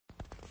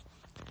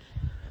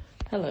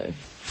Hello.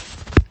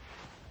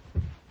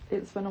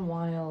 It's been a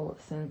while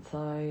since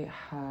I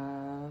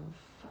have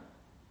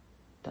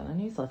done a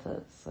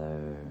newsletter,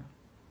 so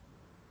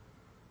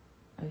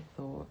I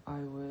thought I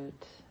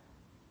would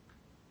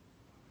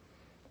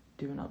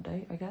do an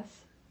update, I guess.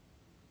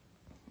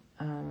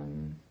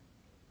 I'm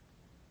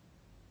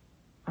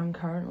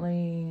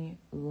currently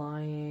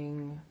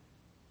lying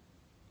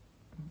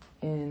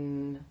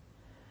in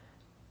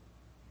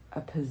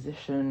a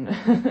position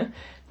that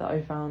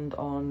I found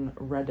on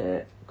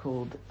Reddit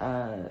called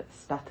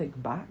static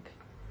back,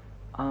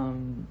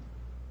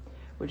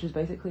 which is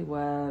basically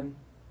where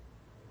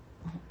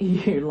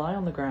you lie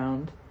on the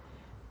ground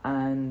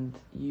and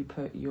you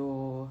put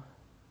your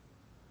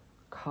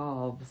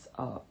calves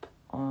up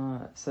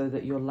so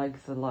that your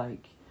legs are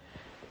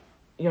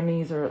your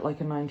knees are at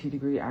a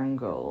 90-degree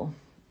angle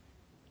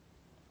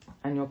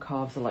and your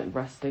calves are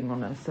resting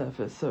on a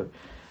surface. So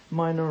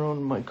mine are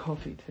on my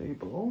coffee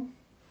table.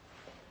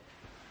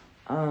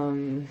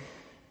 And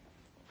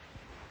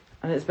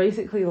it's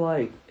basically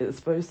it's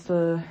supposed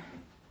to...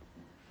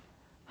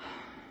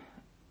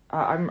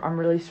 I'm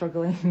really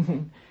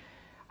struggling.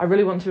 I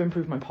really want to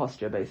improve my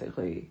posture,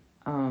 basically.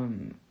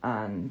 And...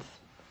 Ow,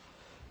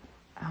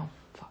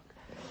 fuck.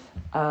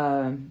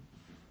 And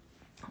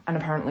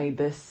apparently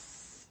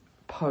this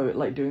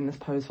doing this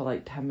pose for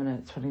 10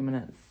 minutes, 20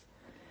 minutes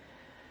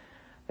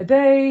a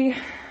day,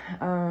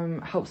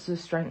 helps to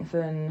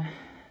strengthen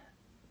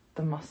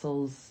the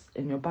muscles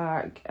in your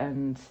back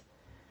and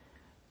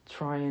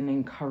try and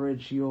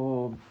encourage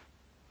your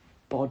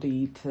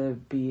body to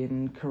be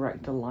in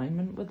correct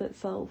alignment with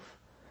itself,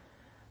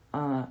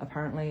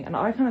 apparently. And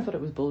I kind of thought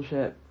it was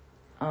bullshit,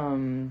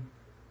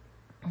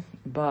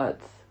 but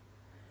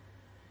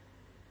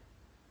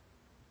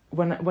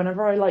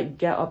whenever I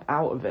get up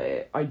out of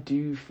it, I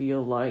do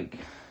feel like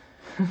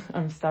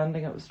I'm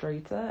standing up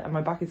straighter and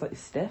my back is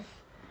stiff,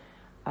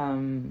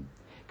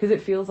 because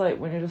it feels like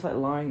when you're just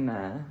lying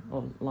there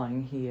or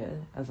lying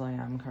here as I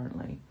am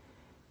currently,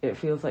 it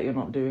feels like you're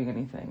not doing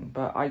anything,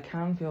 but I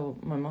can feel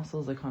my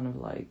muscles are kind of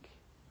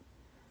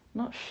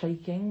not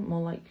shaking,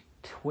 more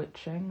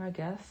twitching, I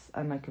guess,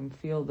 and I can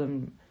feel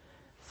them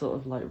sort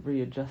of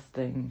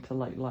readjusting to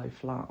lie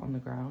flat on the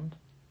ground.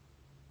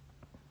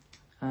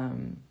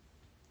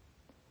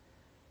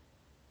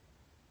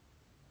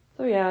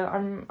 So yeah,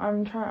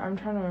 I'm trying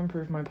to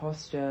improve my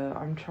posture.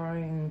 I'm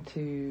trying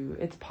to...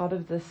 It's part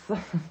of this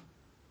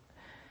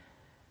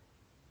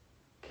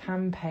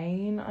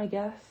campaign, I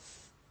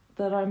guess,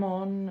 that I'm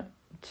on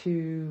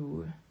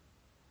to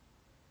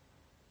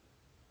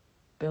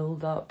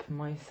build up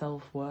my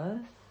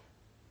self-worth,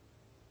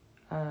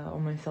 or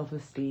my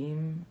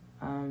self-esteem.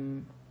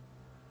 And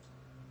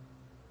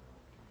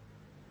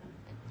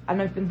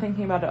I've been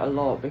thinking about it a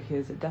lot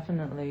because it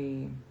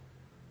definitely...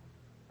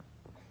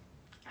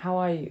 How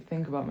I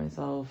think about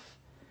myself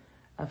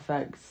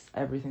affects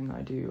everything that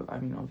I do,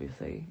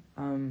 obviously.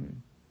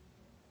 And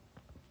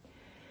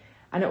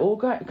it all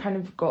got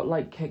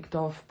kicked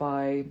off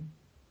by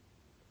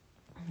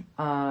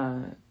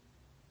kind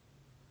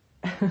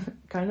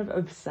of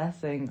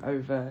obsessing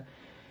over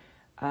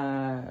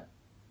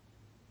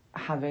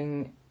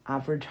having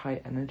average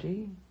height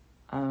energy,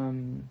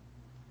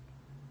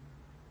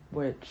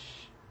 which,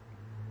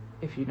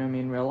 if you know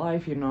me in real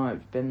life, you know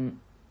I've been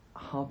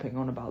harping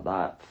on about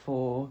that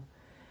for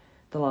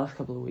the last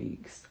couple of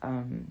weeks,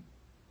 and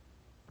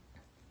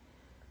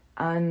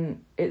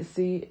it's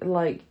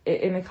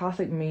in a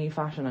classic me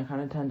fashion, I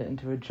kind of turned it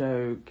into a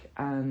joke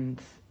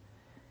and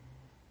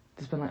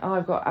just been oh,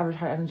 I've got average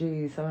height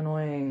energy, so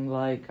annoying,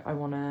 I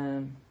want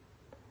to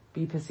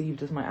be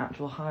perceived as my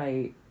actual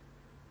height,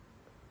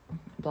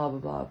 blah blah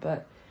blah.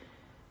 But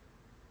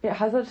it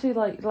has actually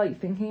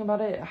thinking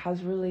about it, it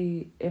has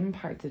really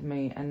impacted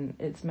me, and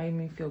it's made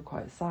me feel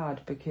quite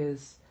sad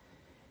because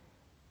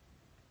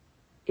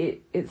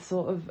it's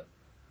sort of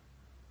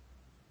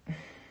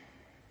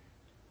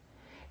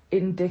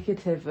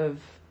indicative of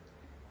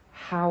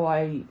how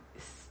I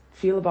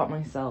feel about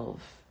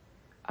myself,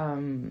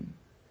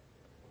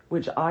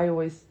 which I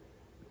always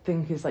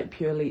think is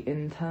purely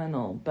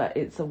internal, but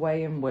it's a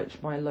way in which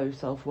my low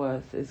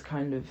self-worth is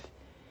kind of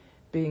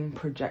being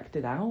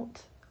projected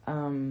out,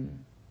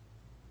 and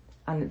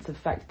it's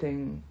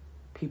affecting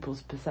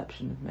people's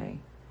perception of me,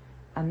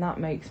 and that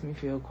makes me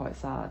feel quite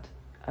sad.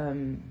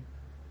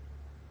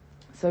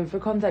 So for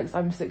context,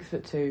 I'm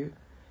 6'2",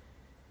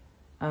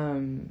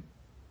 and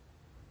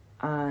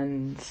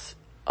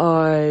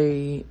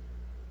I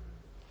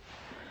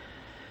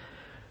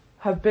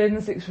have been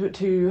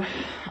 6'2",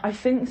 I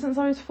think, since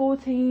I was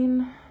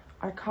 14.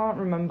 I can't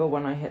remember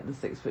when I hit the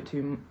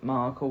 6'2"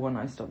 mark or when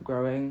I stopped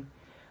growing.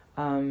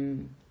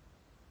 It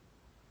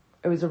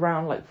was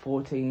around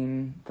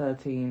 14,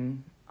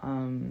 13.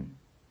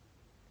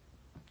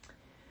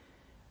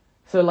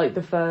 So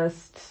the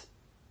first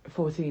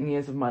 14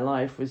 years of my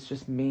life was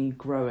just me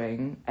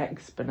growing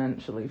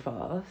exponentially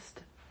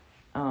fast.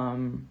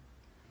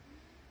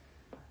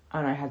 And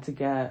I had to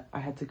go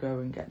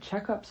and get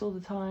checkups all the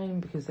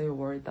time because they were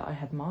worried that I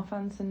had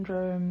Marfan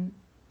syndrome,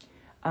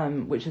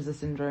 which is a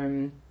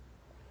syndrome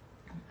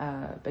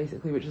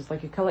basically, which is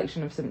like a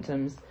collection of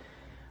symptoms,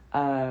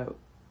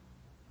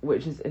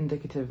 which is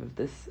indicative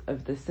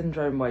of this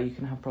syndrome, where you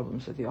can have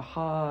problems with your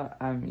heart,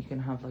 you can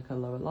have like a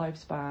lower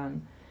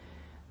lifespan.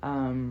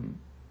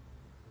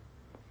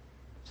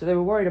 So they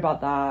were worried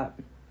about that.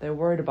 They were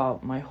worried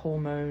about my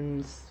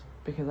hormones,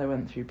 because I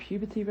went through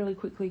puberty really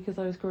quickly because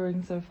I was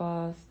growing so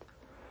fast.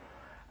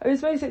 It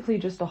was basically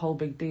just a whole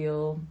big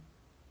deal.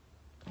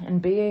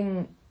 And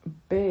being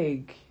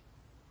big,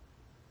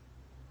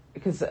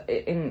 because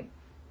in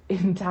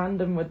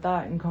tandem with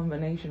that, in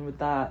combination with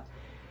that,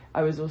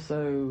 I was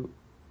also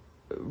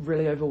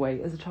really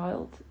overweight as a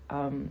child.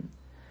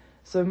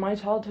 So my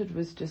childhood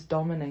was just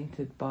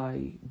dominated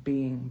by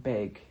being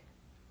big,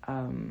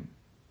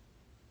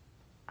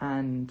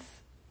 and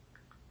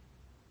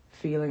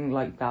feeling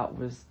like that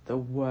was the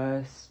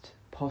worst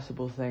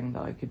possible thing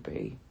that I could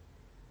be,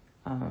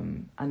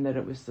 and that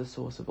it was the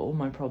source of all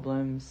my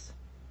problems.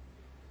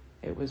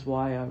 It was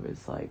why I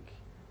was like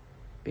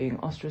being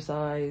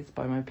ostracized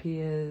by my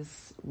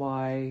peers,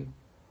 why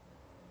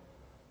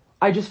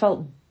I just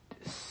felt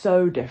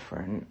so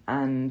different,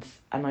 and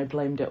I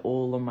blamed it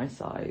all on my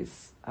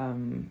size.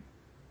 And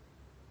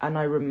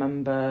I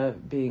remember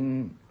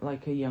being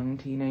like a young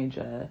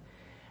teenager,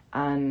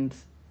 and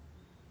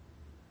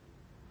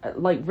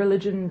like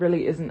religion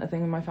really isn't a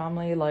thing in my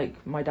family.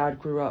 Like my dad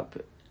grew up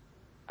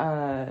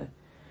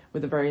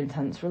with a very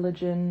intense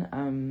religion,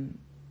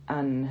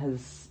 and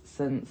has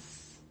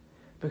since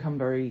become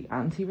very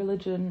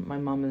anti-religion. My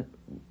mum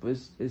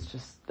is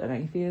just an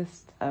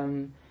atheist.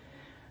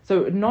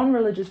 So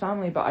non-religious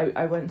family, but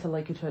I went to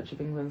like a Church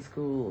of England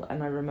school,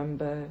 and I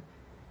remember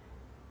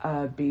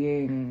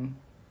being,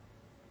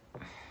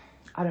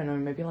 I don't know,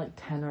 maybe like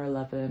 10 or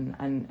 11,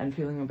 and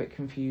feeling a bit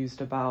confused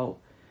about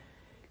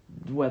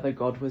whether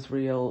God was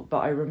real. But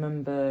I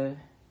remember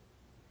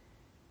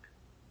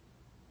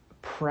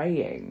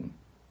praying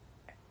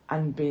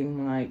and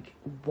being like,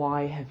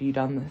 why have you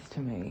done this to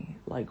me?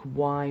 Like,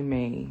 why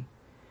me?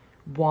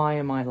 Why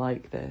am I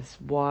like this?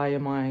 Why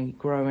am I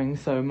growing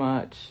so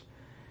much?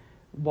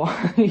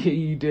 Why are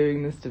you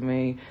doing this to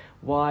me?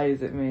 Why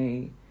is it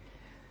me?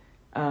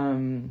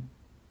 So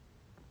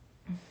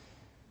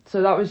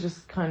that was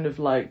just kind of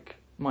like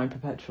my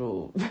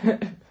perpetual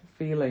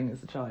feeling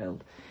as a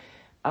child.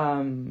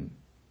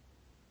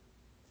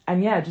 And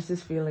yeah, just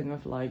this feeling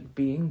of like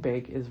being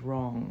big is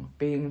wrong.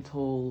 Being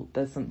tall,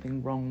 there's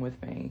something wrong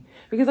with me.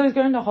 Because I was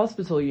going to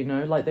hospital, you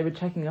know, like they were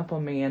checking up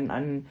on me,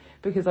 and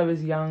because I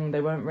was young, they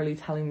weren't really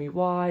telling me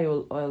why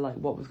or like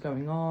what was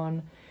going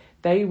on.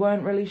 They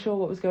weren't really sure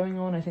what was going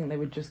on. I think they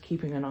were just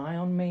keeping an eye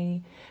on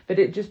me. But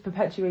it just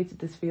perpetuated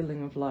this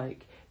feeling of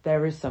like,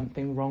 there is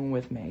something wrong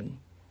with me.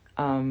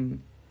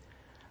 And,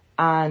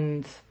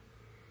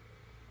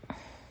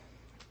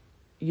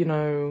 you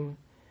know,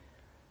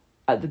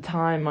 at the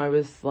time I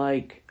was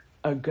like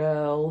a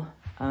girl,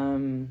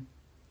 and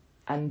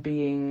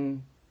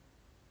being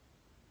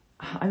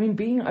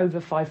over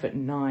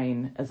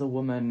 5'9" as a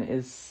woman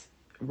is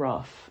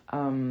rough.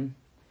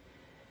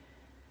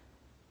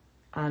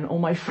 And all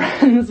my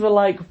friends were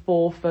like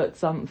 4 foot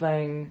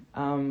something,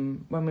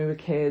 when we were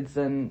kids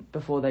and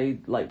before they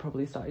like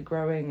probably started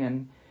growing,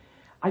 and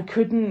I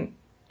couldn't,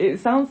 it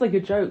sounds like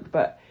a joke,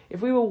 but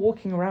if we were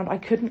walking around, I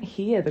couldn't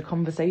hear the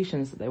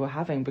conversations that they were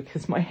having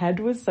because my head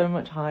was so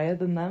much higher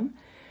than them.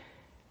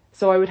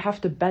 So I would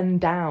have to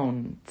bend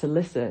down to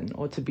listen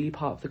or to be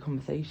part of the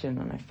conversation,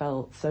 and I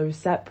felt so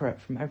separate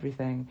from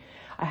everything.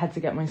 I had to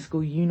get my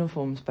school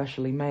uniform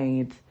specially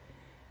made,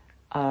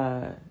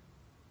 and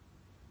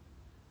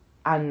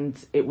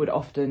it would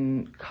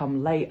often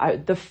come late.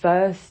 The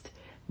first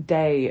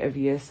day of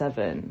year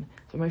 7,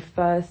 so my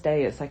first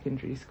day at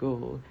secondary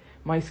school,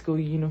 my school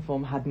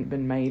uniform hadn't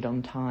been made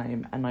on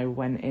time, and I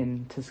went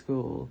into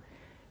school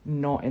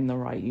not in the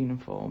right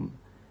uniform.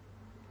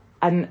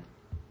 And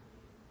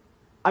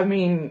I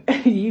mean,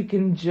 you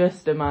can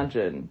just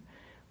imagine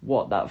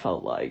what that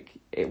felt like.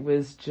 It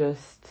was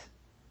just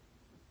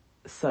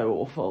so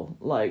awful.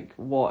 Like,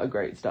 what a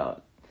great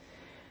start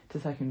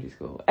to secondary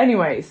school.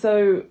 Anyway,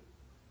 so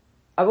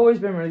I've always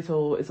been really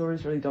tall. It's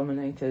always really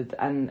dominated,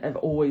 and I've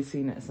always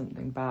seen it as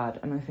something bad.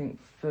 And I think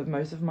for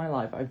most of my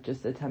life, I've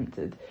just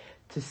attempted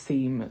to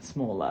seem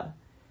smaller.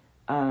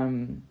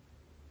 And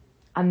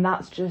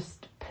that's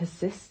just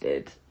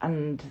persisted.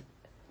 And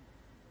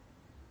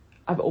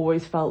I've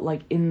always felt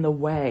like in the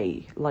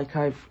way, like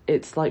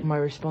it's like my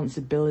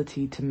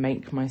responsibility to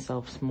make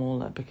myself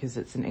smaller because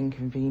it's an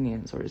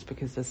inconvenience, or it's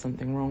because there's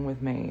something wrong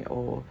with me,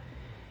 or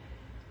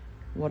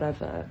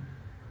whatever.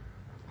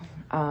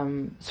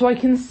 So I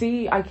can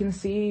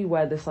see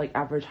where this like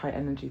average height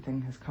energy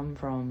thing has come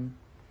from.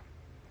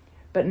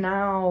 But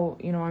now,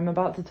 you know, I'm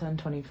about to turn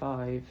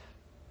 25,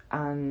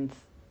 and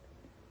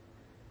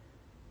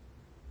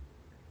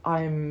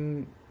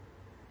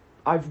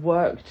I've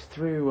worked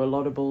through a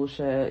lot of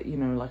bullshit, you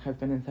know, like I've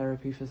been in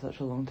therapy for such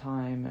a long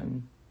time,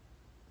 and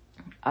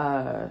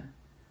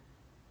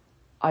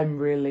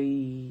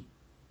I'm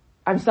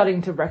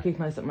starting to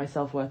recognize that my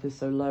self-worth is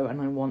so low,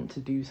 and I want to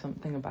do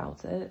something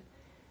about it.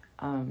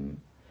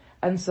 And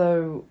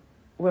so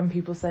when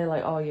people say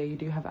like, oh yeah, you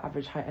do have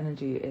average height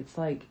energy, it's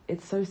like,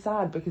 it's so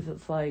sad, because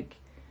it's like,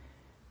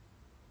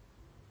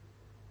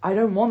 I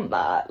don't want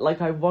that.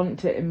 Like, I want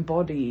to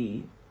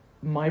embody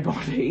my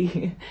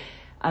body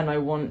and I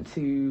want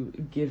to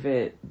give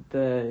it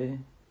I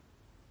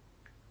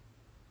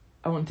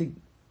want to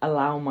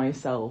allow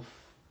myself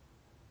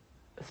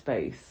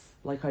space.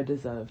 Like, I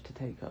deserve to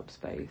take up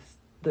space.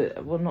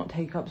 Well, not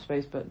take up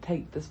space, but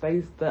take the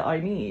space that I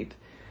need.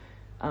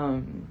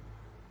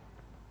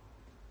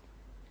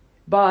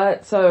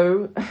 But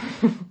so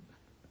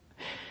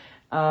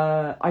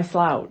I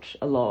slouch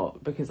a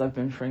lot because I've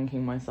been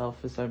shrinking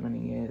myself for so many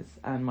years,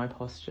 and my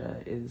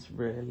posture is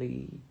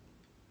really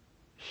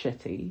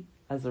shitty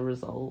as a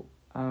result.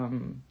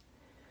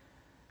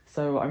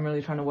 So I'm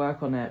really trying to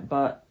work on it,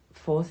 but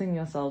forcing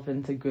yourself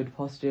into good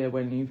posture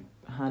when you've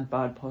had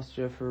bad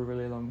posture for a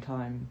really long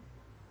time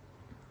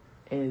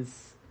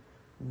is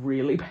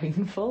really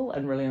painful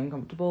and really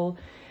uncomfortable.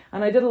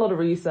 And I did a lot of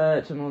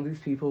research, and all these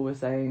people were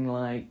saying,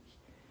 like,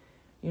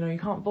 you know, you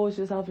can't force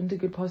yourself into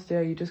good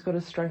posture, you just got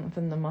to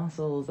strengthen the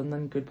muscles and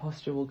then good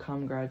posture will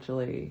come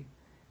gradually.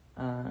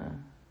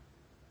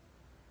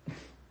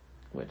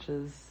 Which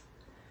is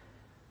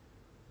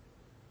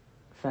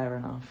fair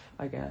enough,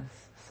 I guess.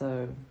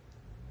 So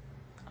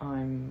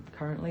I'm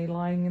currently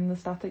lying in the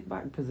static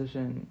back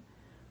position,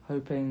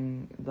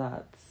 hoping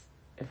that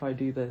if I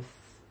do this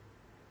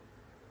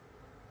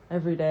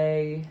every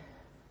day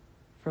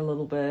for a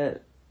little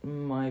bit,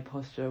 my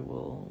posture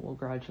will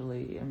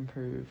gradually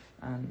improve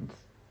and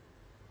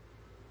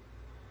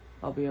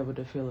I'll be able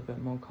to feel a bit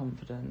more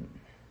confident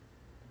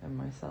in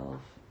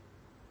myself.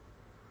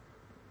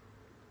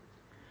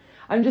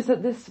 I'm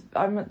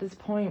at this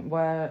point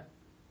where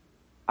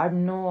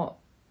I'm not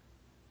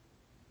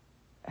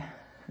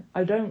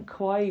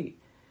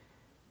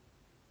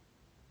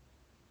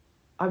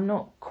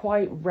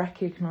quite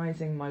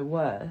recognizing my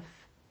worth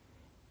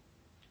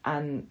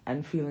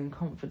and feeling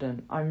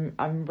confident.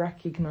 I'm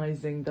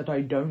recognizing that I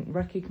don't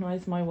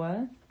recognize my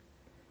worth.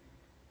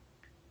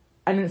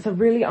 And it's a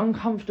really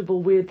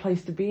uncomfortable, weird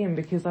place to be in,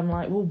 because I'm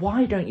like, well,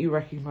 why don't you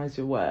recognize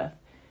your worth?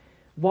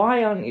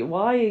 Why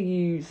are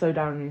you so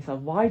down on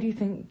yourself? Why do you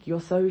think you're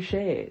so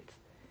shit?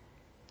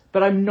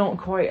 But I'm not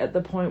quite at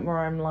the point where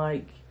I'm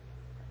like,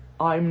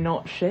 I'm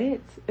not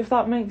shit, if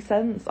that makes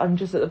sense. I'm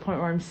just at the point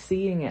where I'm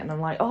seeing it and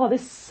I'm like, oh,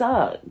 this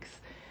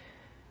sucks.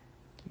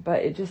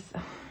 But it just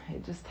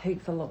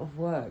takes a lot of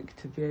work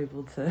to be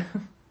able to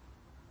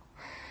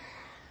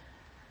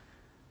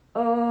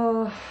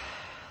oh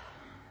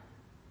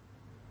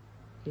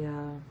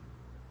yeah,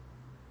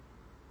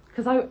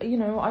 because I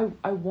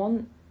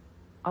want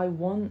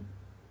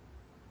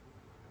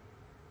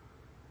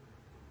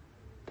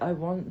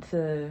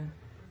to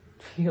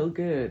feel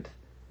good,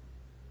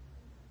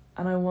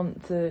 and I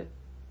want to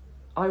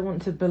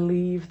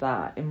believe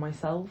that in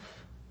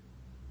myself.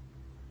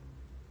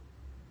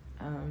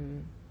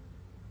 And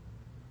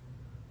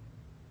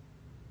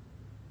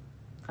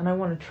I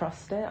want to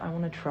trust it. I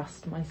want to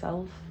trust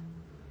myself,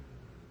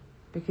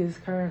 because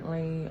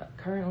currently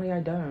I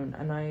don't,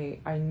 and I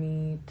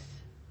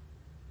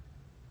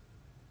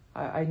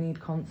need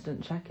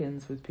constant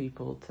check-ins with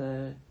people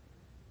to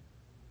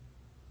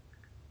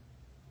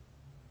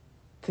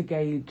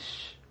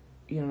gauge,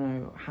 you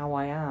know, how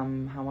I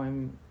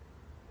am,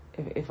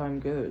 if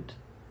I'm good,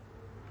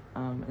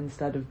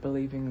 instead of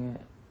believing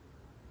it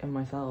in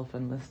myself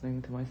and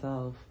listening to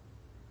myself.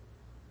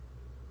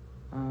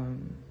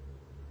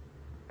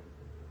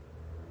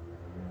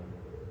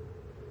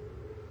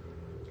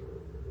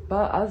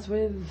 But as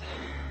with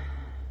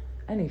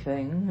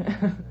anything,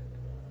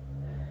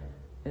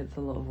 it's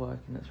a lot of work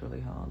and it's really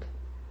hard.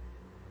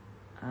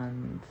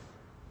 And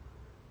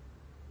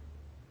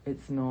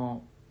it's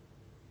not,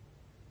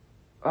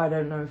 I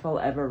don't know if I'll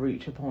ever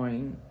reach a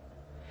point.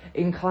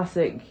 In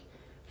classic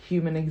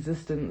human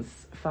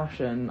existence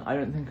fashion, I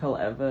don't think I'll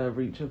ever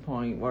reach a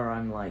point where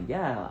I'm like,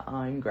 yeah,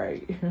 I'm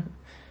great.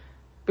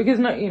 Because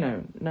no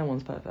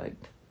one's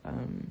perfect.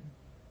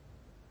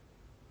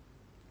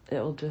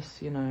 It'll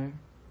just,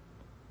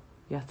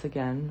 yet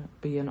again,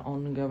 be an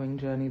ongoing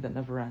journey that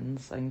never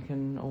ends and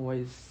can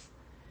always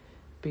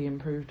be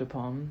improved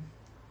upon.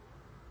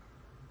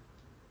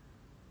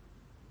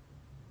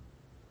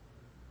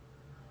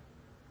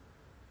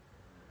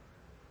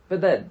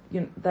 But there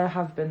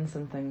have been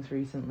some things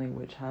recently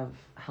which have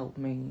helped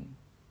me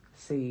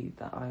see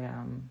that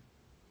I'm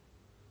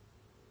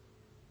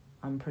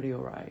pretty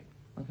alright.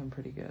 Like, I'm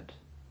pretty good.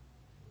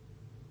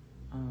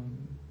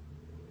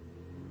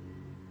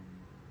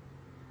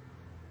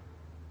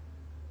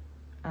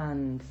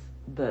 And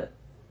that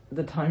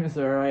the times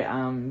where I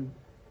am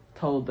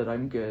told that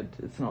I'm good,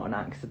 it's not an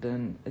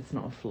accident, it's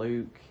not a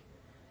fluke,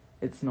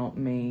 it's not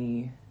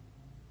me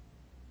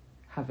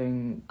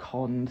having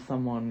conned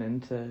someone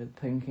into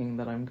thinking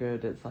that I'm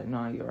good. It's like,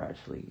 no, you're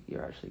actually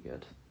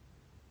good.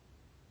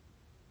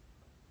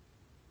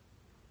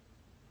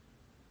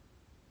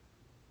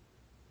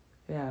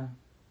 Yeah,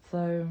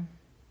 so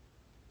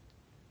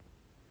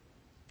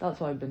that's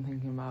what I've been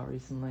thinking about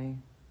recently.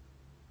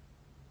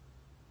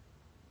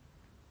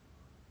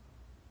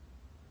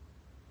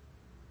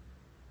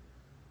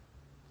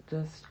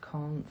 just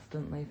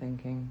constantly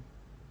thinking.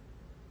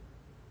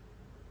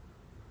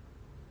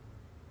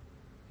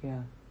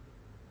 Yeah.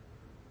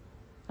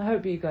 I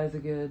hope you guys are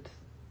good.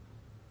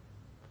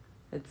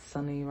 It's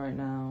sunny right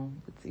now.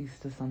 It's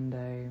Easter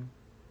Sunday.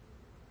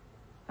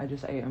 I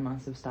just ate a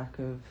massive stack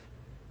of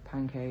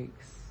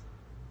pancakes.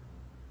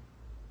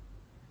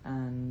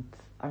 And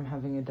I'm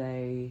having a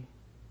day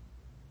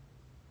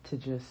to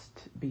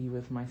just be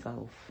with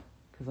myself.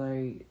 Because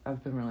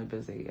I've been really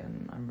busy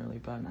and I'm really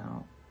burnt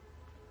out.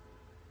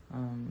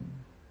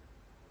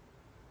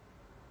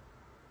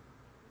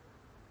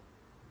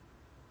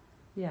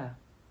 Yeah.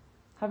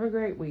 Have a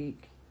great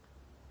week.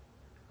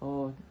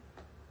 Or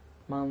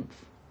month.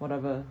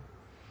 Whatever.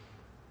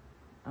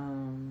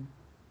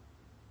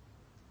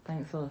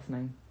 Thanks for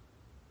listening.